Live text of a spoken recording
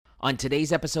On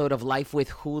today's episode of Life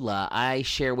with Hula, I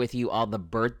share with you all the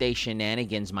birthday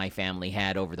shenanigans my family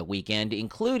had over the weekend,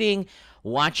 including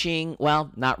watching, well,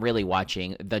 not really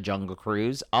watching, The Jungle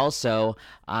Cruise. Also,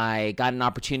 I got an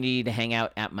opportunity to hang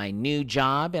out at my new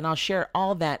job, and I'll share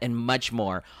all that and much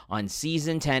more on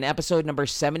Season 10, Episode number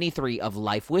 73 of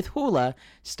Life with Hula,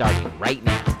 starting right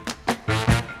now.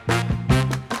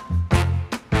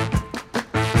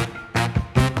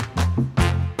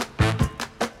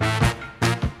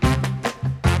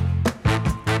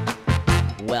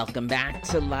 Welcome back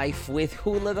to Life with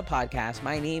Hula, the podcast.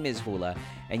 My name is Hula,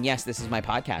 and yes, this is my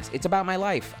podcast. It's about my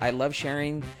life. I love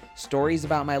sharing stories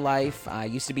about my life. I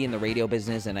used to be in the radio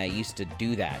business, and I used to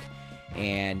do that.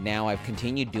 And now I've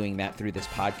continued doing that through this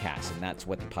podcast, and that's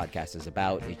what the podcast is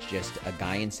about. It's just a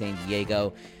guy in San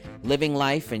Diego living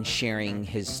life and sharing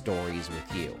his stories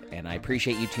with you. And I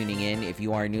appreciate you tuning in. If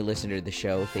you are a new listener to the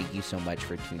show, thank you so much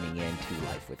for tuning in to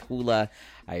Life with Hula.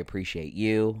 I appreciate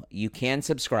you. You can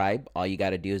subscribe. All you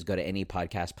got to do is go to any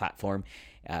podcast platform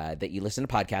that you listen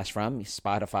to podcasts from,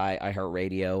 Spotify,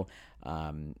 iHeartRadio,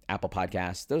 Apple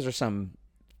Podcasts. Those are some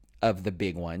of the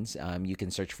big ones. You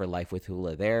can search for Life with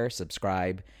Hula there,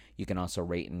 subscribe. You can also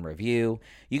rate and review.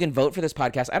 You can vote for this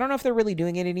podcast. I don't know if they're really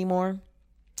doing it anymore.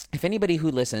 If anybody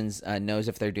who listens knows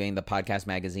if they're doing the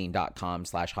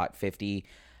podcastmagazine.com/hot50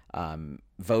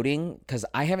 voting, because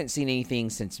I haven't seen anything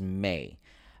since May.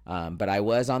 But I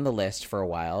was on the list for a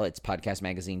while. It's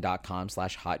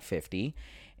podcastmagazine.com/hot50.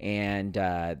 And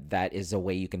that is a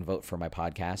way you can vote for my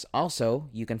podcast. Also,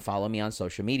 you can follow me on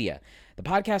social media. The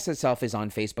podcast itself is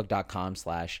on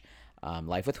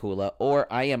facebook.com/Life with Hula,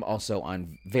 or I am also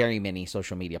on very many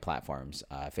social media platforms,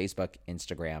 Facebook,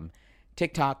 Instagram,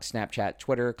 TikTok, Snapchat,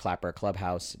 Twitter, Clapper,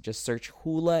 Clubhouse. Just search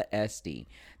Hula SD.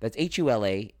 That's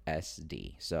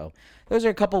HULASD. So those are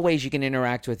a couple ways you can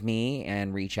interact with me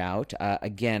and reach out.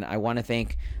 Again, I want to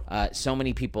thank so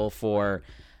many people for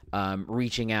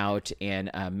reaching out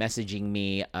and messaging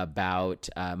me about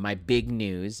my big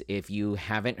news. If you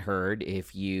haven't heard,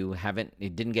 if you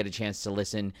didn't get a chance to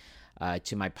listen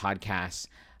to my podcast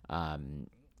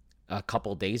a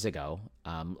couple days ago,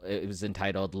 it was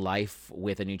entitled Life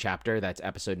with a New Chapter. That's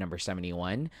episode number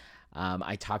 71.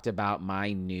 I talked about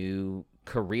my new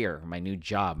career, my new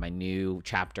job, my new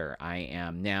chapter. I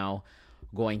am now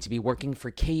going to be working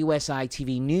for KUSI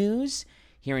TV News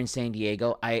here in San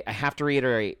Diego. I have to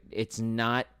reiterate, it's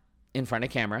not in front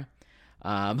of camera.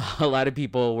 A lot of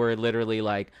people were literally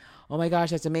like, "Oh my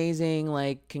gosh, that's amazing!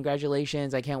 Like,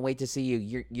 congratulations! I can't wait to see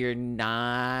you." You're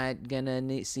not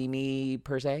gonna see me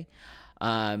per se.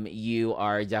 You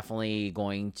are definitely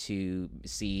going to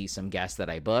see some guests that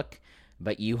I book,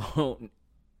 but you won't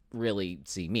really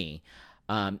see me.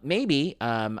 Maybe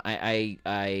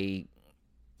I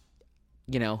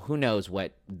you know, who knows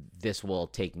what this will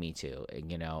take me to.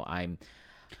 You know, I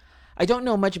don't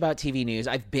know much about TV news.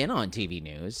 I've been on TV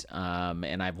news,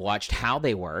 and I've watched how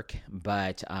they work,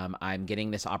 but I'm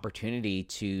getting this opportunity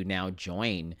to now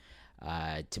join,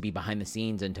 to be behind the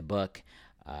scenes and to book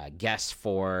guests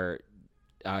for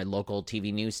our local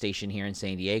TV news station here in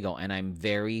San Diego, and I'm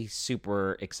very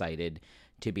super excited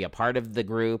to be a part of the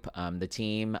group, the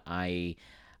team.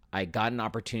 I got an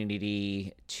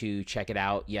opportunity to check it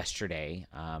out yesterday.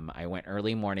 I went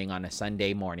early morning on a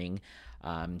Sunday morning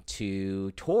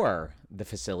to tour the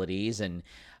facilities and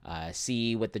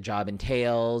see what the job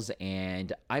entails,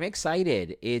 and I'm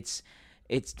excited. It's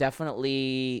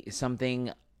definitely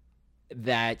something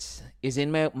that is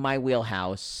in my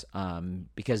wheelhouse,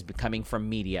 because coming from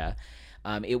media,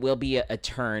 it will be a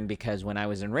turn, because when I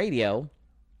was in radio,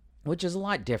 which is a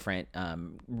lot different,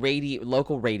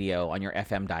 local radio on your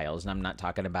FM dials, and I'm not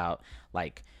talking about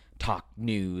like talk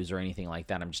news or anything like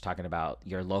that. I'm just talking about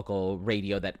your local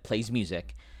radio that plays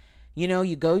music. You know,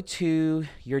 you go to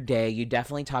your day, you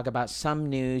definitely talk about some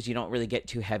news. You don't really get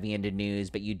too heavy into news,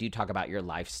 but you do talk about your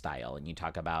lifestyle, and you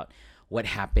talk about what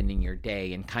happened in your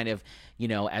day, and kind of, you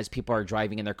know, as people are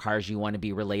driving in their cars, you want to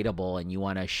be relatable, and you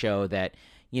want to show that,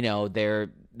 you know,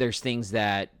 there's things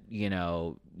that, you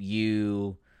know,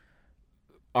 you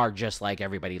are just like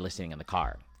everybody listening in the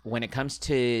car. When it comes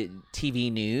to TV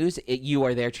news, you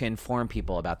are there to inform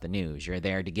people about the news. You're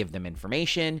there to give them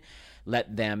information,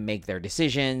 let them make their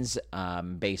decisions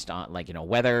based on, like, you know,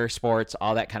 weather, sports,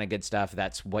 all that kind of good stuff.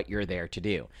 That's what you're there to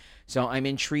do. So I'm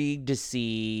intrigued to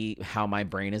see how my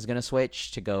brain is going to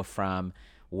switch to go from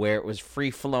where it was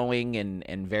free flowing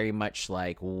and very much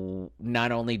like,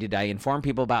 not only did I inform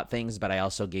people about things, but I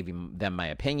also gave them my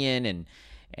opinion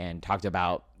and talked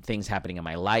about things happening in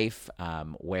my life,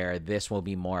 where this will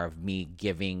be more of me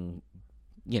giving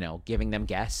giving them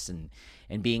guests and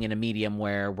being in a medium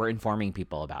where we're informing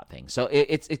people about things. So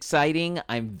it's exciting.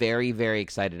 I'm very, very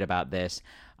excited about this.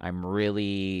 I'm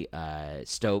really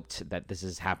stoked that this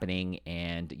is happening.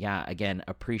 And yeah, again,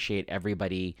 appreciate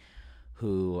everybody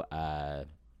who has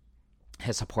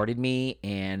supported me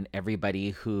and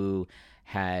everybody who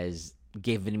has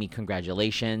given me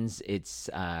congratulations.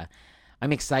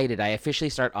 I'm excited. I officially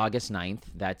start August 9th.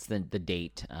 That's the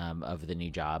date of the new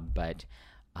job. But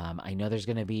I know there's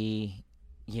going to be,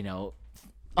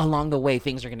 along the way,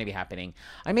 things are going to be happening.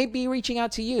 I may be reaching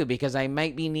out to you because I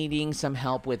might be needing some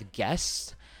help with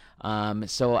guests.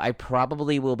 So I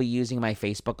probably will be using my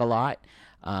Facebook a lot.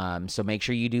 So make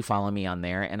sure you do follow me on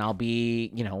there, and I'll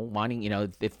be, wanting,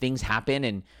 if things happen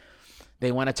and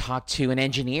they want to talk to an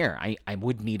engineer, I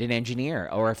would need an engineer,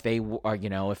 or if they are,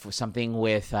 if something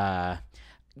with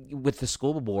the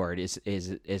school board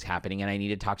is happening and I need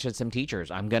to talk to some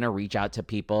teachers, I'm going to reach out to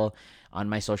people on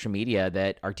my social media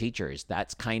that are teachers.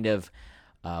 That's kind of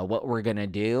what we're going to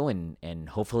do. And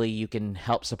hopefully you can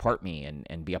help support me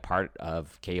and be a part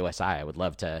of KUSI. I would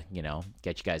love to,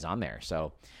 get you guys on there.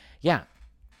 So yeah,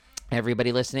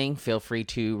 everybody listening, feel free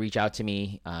to reach out to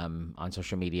me on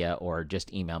social media or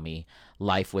just email me,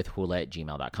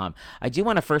 lifewithhula@gmail.com. I do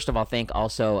want to first of all thank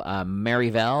also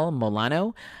Marivelle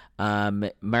Molano.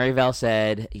 Marivelle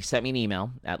said, he sent me an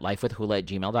email at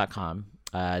lifewithhula@gmail.com.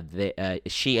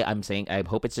 I'm saying, I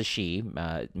hope it's a she.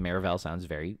 Marivelle sounds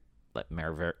very,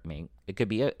 it could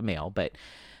be a male, but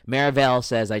Marivelle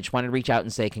says, I just wanted to reach out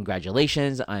and say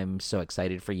congratulations. I'm so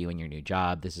excited for you and your new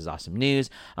job. This is awesome news.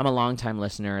 I'm a longtime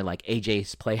listener, like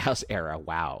AJ's Playhouse era.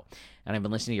 Wow. And I've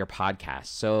been listening to your podcast.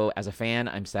 So as a fan,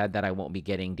 I'm sad that I won't be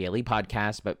getting daily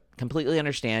podcasts, but completely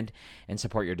understand and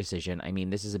support your decision. I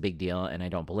mean, this is a big deal and I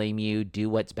don't blame you.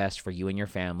 Do what's best for you and your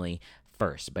family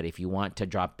first. But if you want to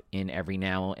drop in every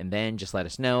now and then, just let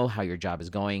us know how your job is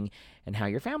going and how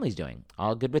your family's doing.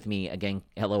 All good with me. Again,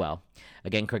 LOL.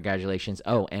 Again, congratulations.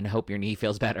 Oh, and hope your knee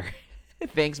feels better.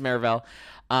 Thanks, Marivelle.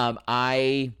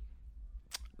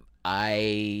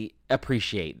 I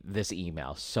appreciate this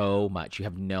email so much. You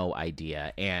have no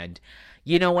idea. And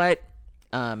you know what?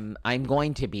 I'm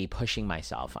going to be pushing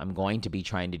myself. I'm going to be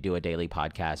trying to do a daily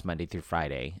podcast Monday through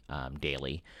Friday,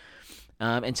 daily.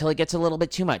 Until it gets a little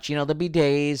bit too much. There'll be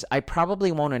days I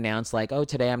probably won't announce like, oh,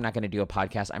 today I'm not going to do a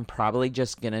podcast. I'm probably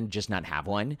just going to not have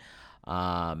one.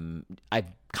 I've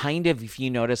kind of, if you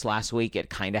noticed last week, it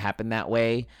kind of happened that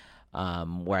way,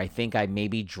 where I think I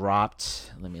maybe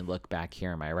dropped, let me look back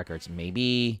here in my records.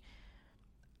 Maybe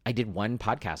I did one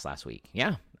podcast last week.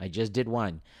 Yeah, I just did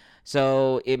one.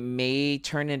 So it may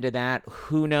turn into that.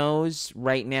 Who knows?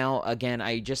 Right now, again,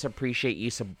 I just appreciate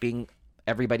you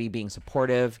everybody being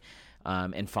supportive.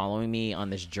 And following me on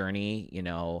this journey.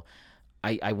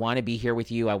 I want to be here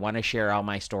with you. I want to share all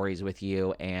my stories with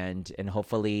you, and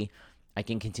hopefully I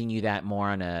can continue that more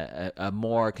on a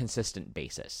more consistent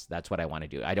basis. That's what I want to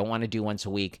do. I don't want to do once a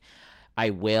week.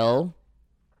 I will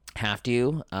have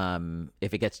to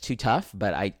if it gets too tough,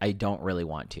 but I don't really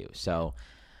want to. So,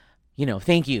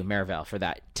 thank you, Marivelle, for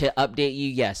that. To update you,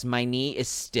 yes, my knee is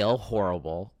still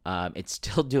horrible. It's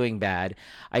still doing bad.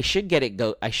 I should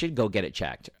go get it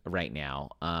checked right now.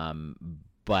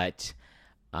 But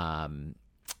I'm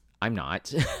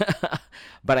not.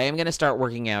 But I am going to start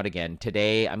working out again.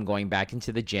 Today, I'm going back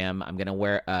into the gym. I'm going to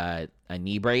wear a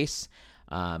knee brace.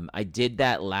 I did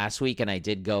that last week, and I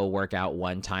did go work out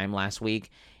one time last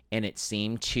week, and it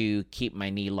seemed to keep my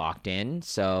knee locked in.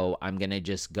 So I'm going to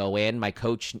just go in. My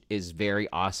coach is very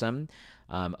awesome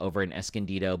over in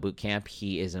Escondido Boot Camp.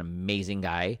 He is an amazing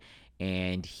guy,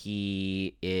 and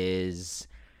he is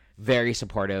very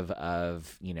supportive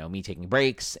of, me taking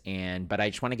breaks. But I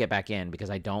just want to get back in because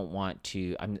I don't want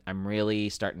to. I'm really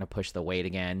starting to push the weight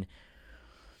again.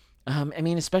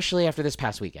 Especially after this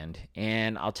past weekend,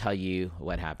 and I'll tell you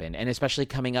what happened. And especially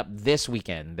coming up this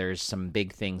weekend, there's some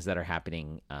big things that are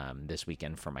happening this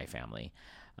weekend for my family.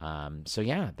 So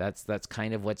yeah, that's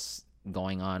kind of what's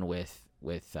going on with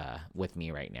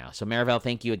me right now. So Marivelle,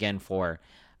 thank you again for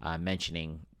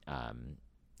mentioning,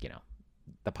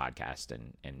 the podcast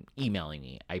and emailing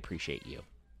me. I appreciate you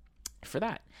for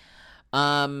that.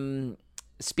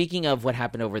 Speaking of what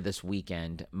happened over this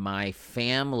weekend, my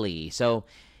family. So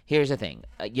here's the thing,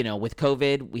 with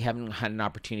COVID, we haven't had an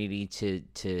opportunity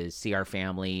to see our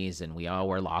families, and we all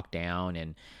were locked down.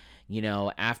 And,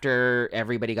 after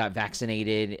everybody got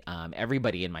vaccinated,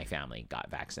 everybody in my family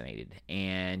got vaccinated,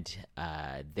 and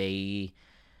they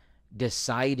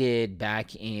decided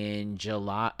back in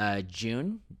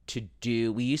June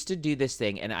we used to do this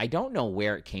thing, and I don't know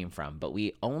where it came from, but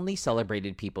we only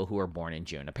celebrated people who were born in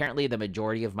June. Apparently the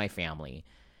majority of my family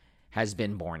has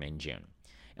been born in June.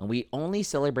 And we only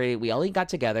got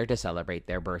together to celebrate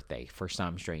their birthday for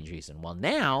some strange reason. Well,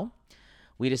 now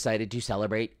we decided to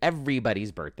celebrate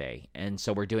everybody's birthday. And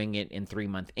so we're doing it in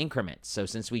 3-month increments. So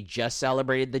since we just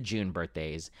celebrated the June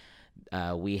birthdays,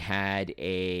 we had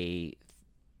a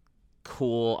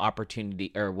cool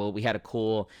opportunity, we had a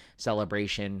cool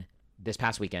celebration this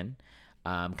past weekend,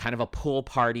 kind of a pool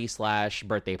party /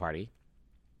 birthday party.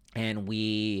 And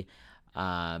we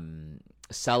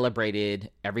celebrated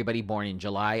everybody born in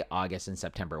July, August, and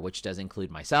September, which does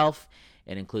include myself.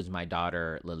 It includes my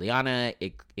daughter, Liliana.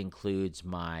 It includes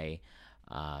my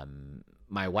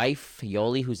wife,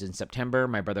 Yoli, who's in September,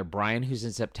 my brother, Brian, who's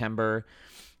in September,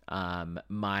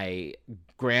 my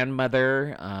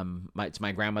grandmother, it's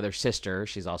my grandmother's sister.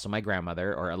 She's also my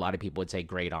grandmother, or a lot of people would say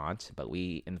great aunt, but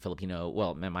we in Filipino,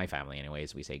 well, in my family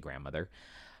anyways, we say grandmother.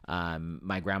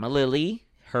 My grandma Lily,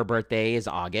 her birthday is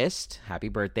August. Happy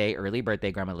birthday, early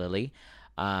birthday, Grandma Lily.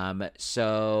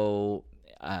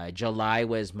 July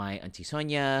was my Auntie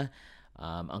Sonia,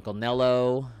 Uncle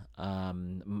Nello,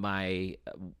 my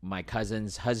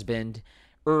cousin's husband,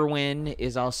 Erwin,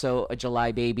 is also a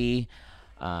July baby.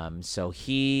 So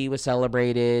he was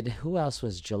celebrated. Who else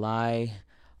was July,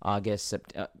 August,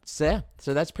 September?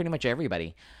 So that's pretty much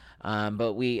everybody.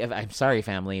 But I'm sorry,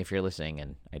 family, if you're listening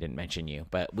and I didn't mention you,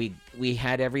 but we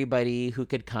had everybody who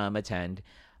could come attend,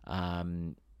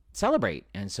 celebrate.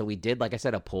 And so we did, like I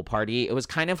said, a pool party. It was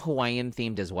kind of Hawaiian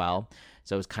themed as well.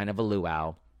 So it was kind of a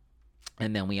luau.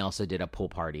 And then we also did a pool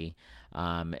party.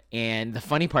 And the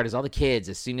funny part is all the kids,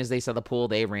 as soon as they saw the pool,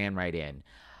 they ran right in.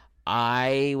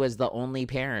 I was the only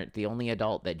parent, the only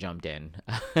adult that jumped in.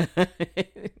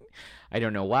 I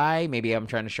don't know why. Maybe I'm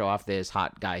trying to show off this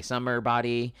hot guy summer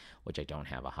body, which I don't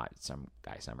have a hot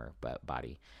guy summer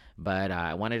body. But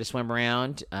I wanted to swim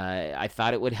around. I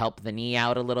thought it would help the knee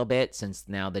out a little bit, since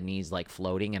now the knee's like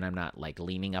floating and I'm not like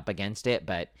leaning up against it.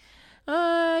 But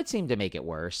it seemed to make it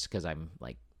worse, because I'm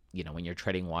like, when you're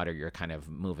treading water, you're kind of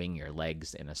moving your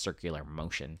legs in a circular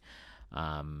motion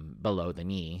below the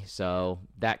knee. So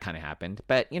that kind of happened.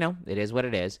 But, it is what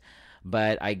it is.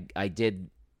 But I did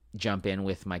jump in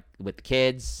with the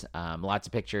kids. Lots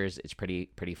of pictures. It's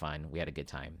pretty fun. We had a good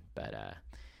time. But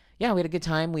yeah, we had a good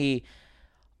time. We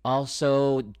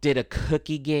also did a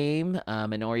cookie game,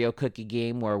 an Oreo cookie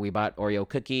game, where we bought Oreo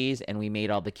cookies and we made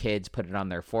all the kids put it on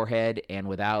their forehead, and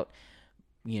without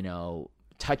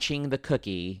touching the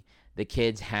cookie, the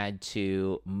kids had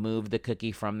to move the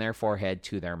cookie from their forehead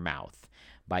to their mouth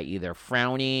by either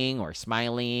frowning or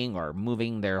smiling or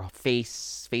moving their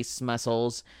face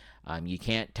muscles. You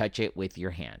can't touch it with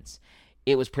your hands.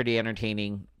 It was pretty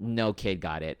entertaining. No kid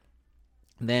got it.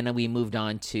 Then we moved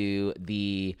on to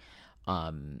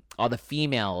all the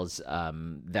females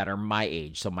that are my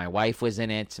age. So my wife was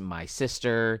in it, my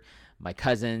sister, my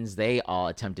cousins, they all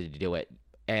attempted to do it.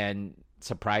 And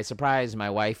surprise, surprise, my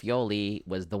wife, Yoli,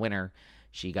 was the winner.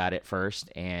 She got it first,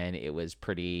 and it was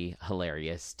pretty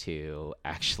hilarious to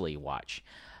actually watch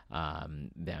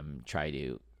them try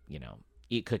to,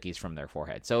 eat cookies from their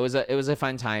forehead. So it was a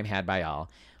fun time had by all.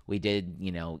 We did,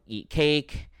 eat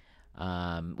cake.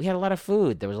 We had a lot of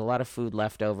food. There was a lot of food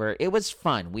left over. It was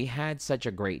fun. We had such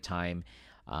a great time.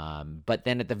 But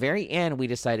then at the very end, we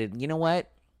decided, you know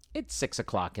what? It's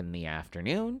 6:00 in the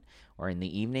afternoon or in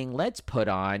the evening. Let's put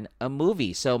on a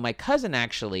movie. So my cousin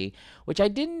actually, which I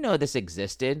didn't know this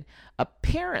existed,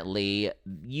 apparently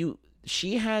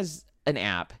she has an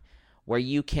app where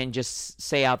you can just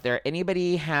say out there,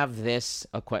 anybody have this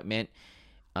equipment?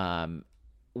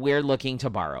 We're looking to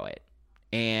borrow it.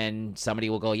 And somebody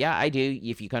will go, yeah, I do.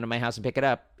 If you come to my house and pick it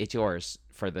up, it's yours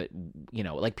for the,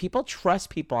 like people trust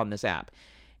people on this app.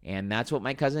 And that's what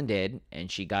my cousin did. And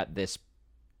she got this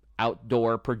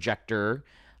outdoor projector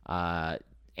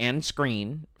and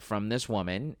screen from this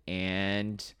woman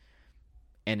and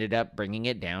ended up bringing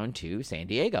it down to San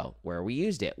Diego where we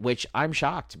used it, which I'm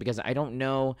shocked because I don't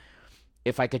know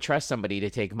if I could trust somebody to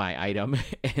take my item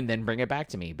and then bring it back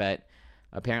to me. But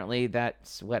apparently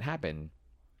that's what happened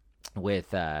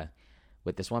with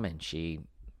this woman. She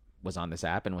was on this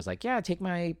app and was like, yeah, take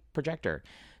my projector.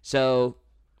 So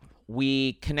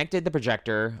we connected the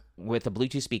projector with a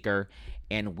Bluetooth speaker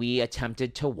and we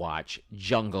attempted to watch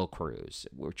Jungle Cruise,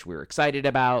 which we were excited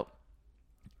about.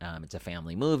 It's a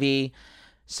family movie.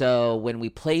 So when we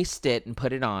placed it and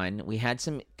put it on, we had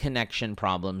some connection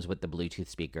problems with the Bluetooth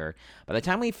speaker. By the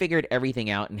time we figured everything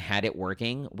out and had it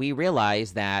working, we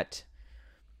realized that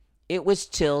it was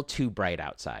still too bright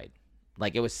outside.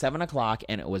 Like it was 7:00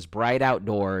 and it was bright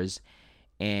outdoors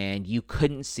and you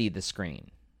couldn't see the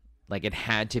screen. Like it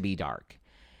had to be dark.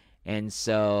 And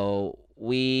so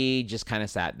we just kind of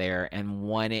sat there, and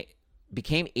when it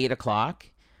became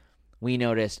 8:00, we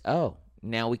noticed, oh,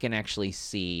 now we can actually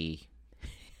see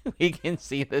we can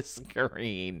see the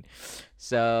screen.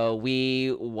 So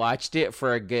we watched it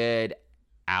for a good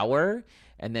hour,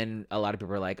 and then a lot of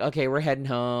people were like, okay, we're heading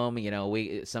home.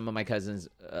 Some of my cousins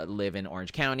live in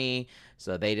Orange County,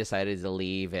 so they decided to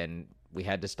leave, and we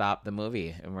had to stop the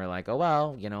movie. And we're like, oh,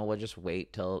 well, we'll just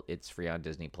wait till it's free on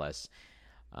Disney Plus.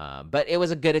 But it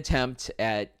was a good attempt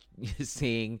at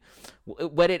seeing.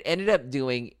 What it ended up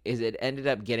doing is it ended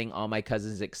up getting all my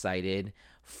cousins excited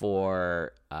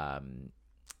for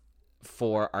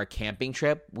our camping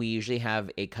trip. We usually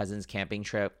have a cousins camping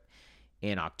trip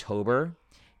in October.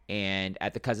 And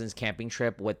at the cousins camping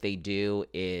trip, what they do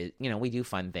is, we do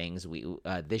fun things.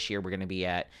 This year we're going to be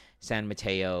at San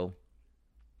Mateo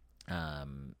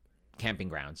camping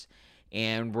grounds.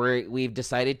 And we've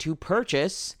decided to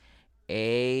purchase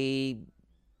a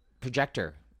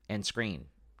projector and screen,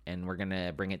 and we're going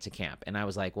to bring it to camp. And I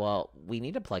was like, well, we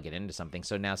need to plug it into something.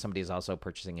 So now somebody's also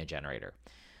purchasing a generator.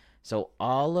 So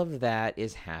all of that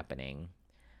is happening.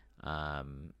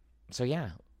 So yeah,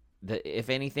 if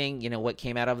anything, what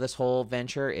came out of this whole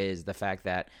venture is the fact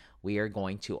that we are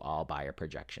going to all buy a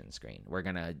projection screen. We're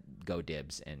going to go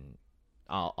dibs, and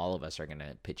all of us are going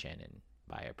to pitch in and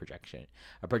buy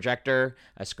a projector,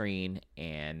 a screen,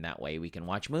 and that way we can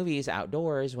watch movies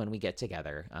outdoors when we get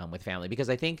together with family. Because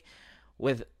I think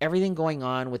with everything going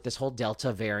on with this whole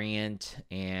Delta variant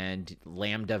and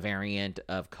Lambda variant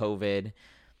of COVID,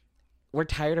 we're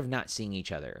tired of not seeing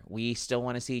each other. We still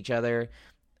want to see each other.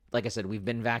 Like I said, we've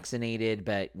been vaccinated,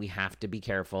 but we have to be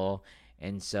careful.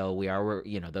 And so we are,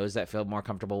 those that feel more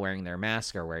comfortable wearing their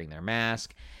mask are wearing their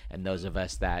mask. And those of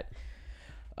us that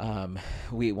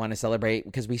we want to celebrate,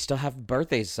 because we still have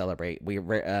birthdays to celebrate. We've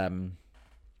got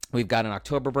an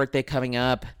October birthday coming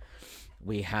up.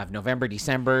 We have November,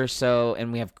 December.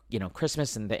 And we have,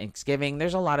 Christmas and Thanksgiving.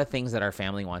 There's a lot of things that our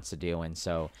family wants to do. And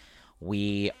so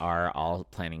we are all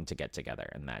planning to get together,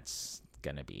 and that's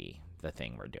going to be the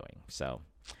thing we're doing. So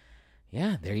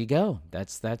yeah, there you go.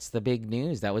 That's the big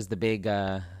news. That was the big,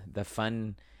 the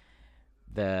funness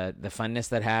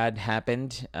that had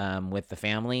happened with the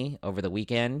family over the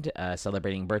weekend,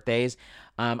 celebrating birthdays.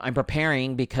 I'm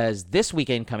preparing because this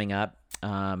weekend coming up,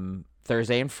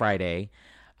 Thursday and Friday,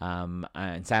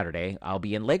 and Saturday, I'll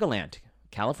be in Legoland,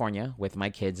 California, with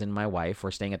my kids and my wife. We're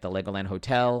staying at the Legoland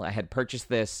Hotel. I had purchased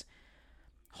this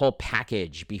whole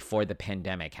package before the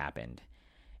pandemic happened.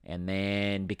 And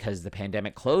then because the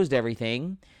pandemic closed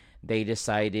everything, they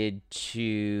decided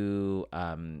to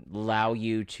allow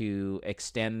you to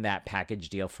extend that package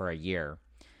deal for a year.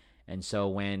 And so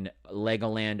when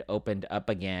Legoland opened up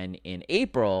again in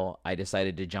April, I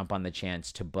decided to jump on the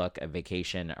chance to book a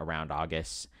vacation around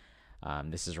August.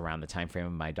 This is around the time frame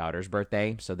of my daughter's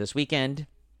birthday. So this weekend,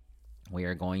 we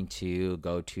are going to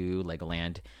go to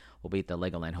Legoland. We'll be at the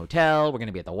Legoland Hotel. We're going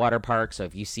to be at the water park. So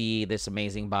if you see this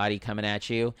amazing body coming at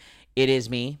you, it is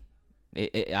me.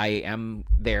 I am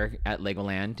there at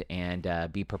Legoland,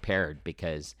 and be prepared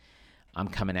because I'm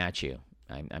coming at you.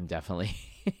 I'm definitely,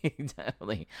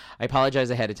 definitely. I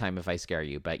apologize ahead of time if I scare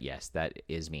you, but yes, that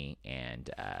is me, and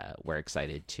we're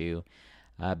excited to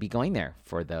be going there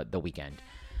for the weekend.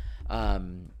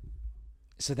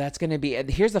 So that's going to be,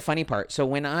 here's the funny part. So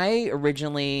when I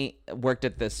originally worked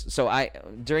at this,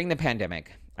 during the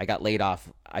pandemic, I got laid off.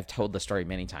 I've told the story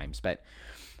many times, but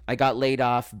I got laid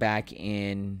off back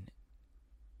in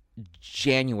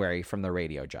January from the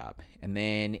radio job. And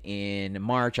then in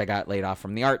March, I got laid off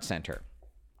from the art center.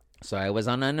 So I was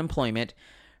on unemployment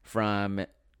from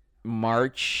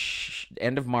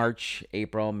end of March,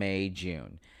 April, May,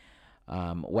 June.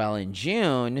 Well, in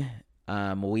June,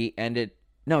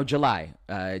 July.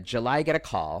 July, get a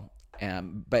call.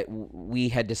 But we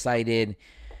had decided,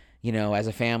 as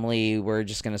a family, we're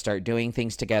just going to start doing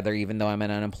things together. Even though I'm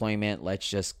in unemployment, let's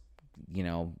just,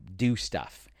 do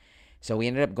stuff. So we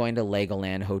ended up going to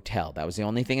Legoland Hotel. That was the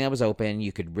only thing that was open.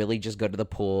 You could really just go to the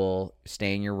pool,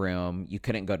 stay in your room. You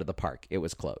couldn't go to the park. It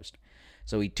was closed.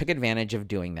 So we took advantage of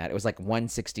doing that. It was like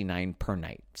 $169 per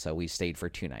night. So we stayed for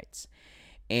 2 nights.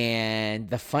 And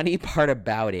the funny part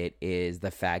about it is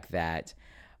the fact that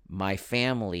my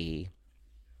family,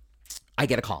 I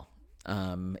get a call.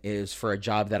 It was for a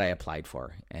job that I applied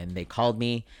for. And they called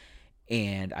me.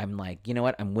 And I'm like, you know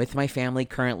what? I'm with my family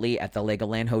currently at the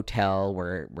Legoland Hotel.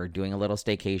 We're doing a little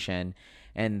staycation.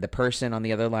 And the person on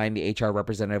the other line, the HR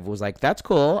representative, was like, that's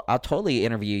cool. I'll totally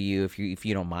interview you if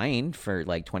you don't mind for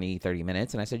like 20, 30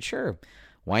 minutes. And I said, sure.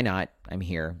 Why not? I'm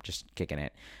here, just kicking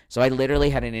it. So I literally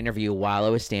had an interview while I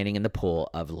was standing in the pool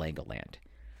of Legoland.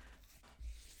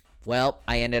 Well,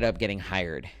 I ended up getting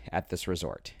hired at this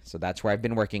resort. So that's where I've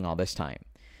been working all this time.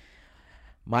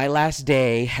 My last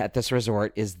day at this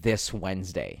resort is this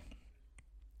Wednesday.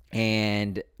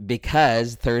 And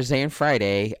because Thursday and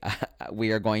Friday,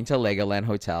 we are going to Legoland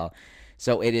Hotel.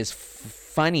 So it is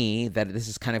funny that this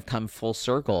has kind of come full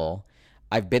circle.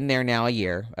 I've been there now a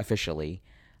year officially,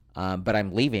 but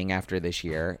I'm leaving after this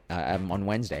year. I'm on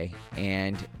Wednesday,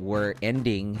 and we're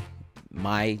ending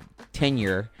my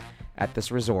tenure at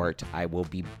this resort. I will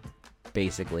be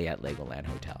basically at Legoland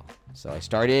Hotel. So I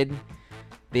started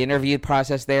the interview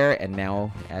process there, and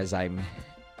now as I'm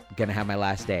gonna have my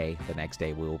last day, the next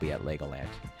day we will be at Legoland.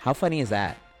 How funny is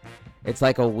that? It's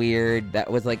like a weird, that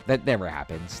never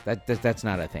happens. That's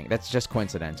not a thing. That's just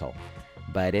coincidental,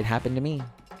 but it happened to me.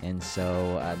 And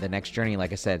so the next journey,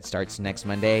 like I said, starts next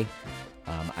Monday.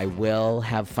 I will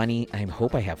have I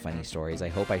hope I have funny stories. I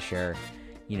hope I share,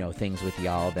 things with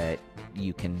y'all that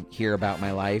you can hear about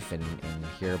my life and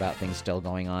hear about things still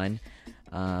going on.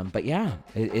 But yeah,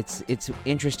 it's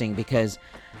interesting because,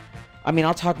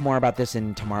 I'll talk more about this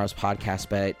in tomorrow's podcast,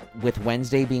 but with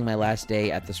Wednesday being my last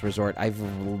day at this resort, I've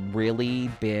really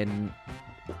been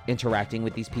interacting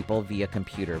with these people via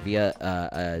computer, via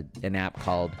an app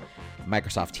called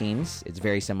Microsoft Teams. It's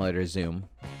very similar to Zoom.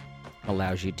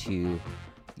 Allows you to,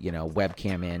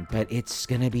 webcam in, but it's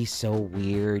going to be so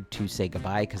weird to say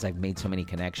goodbye because I've made so many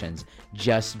connections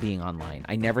just being online.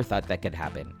 I never thought that could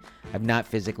happen. I've not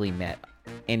physically met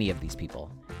any of these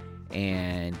people,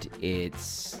 and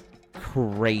it's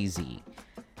crazy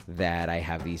that I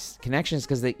have these connections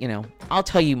because I'll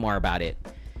tell you more about it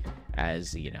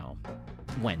as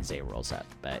Wednesday rolls up.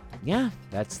 But yeah,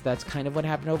 that's kind of what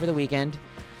happened over the weekend.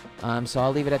 So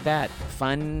I'll leave it at that.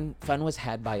 Fun was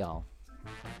had by all,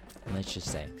 let's just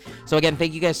say. So again,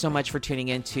 thank you guys so much for tuning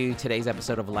in to today's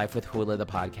episode of Life with Hula, the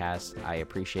podcast. I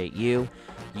appreciate you.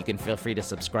 You can feel free to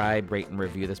subscribe, rate, and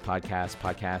review this podcast.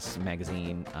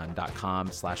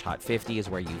 Podcastmagazine.com/hot50 is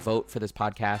where you vote for this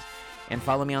podcast. And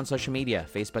follow me on social media,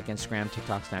 Facebook, Instagram,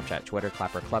 TikTok, Snapchat, Twitter,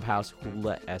 Clapper, Clubhouse,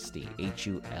 Hula SD,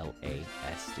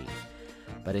 HULASD.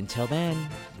 But until then,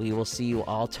 we will see you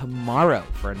all tomorrow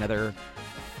for another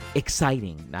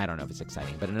exciting, I don't know if it's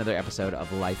exciting, but another episode of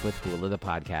Life with Hula, the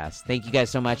podcast. Thank you guys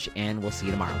so much, and we'll see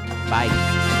you tomorrow. Bye.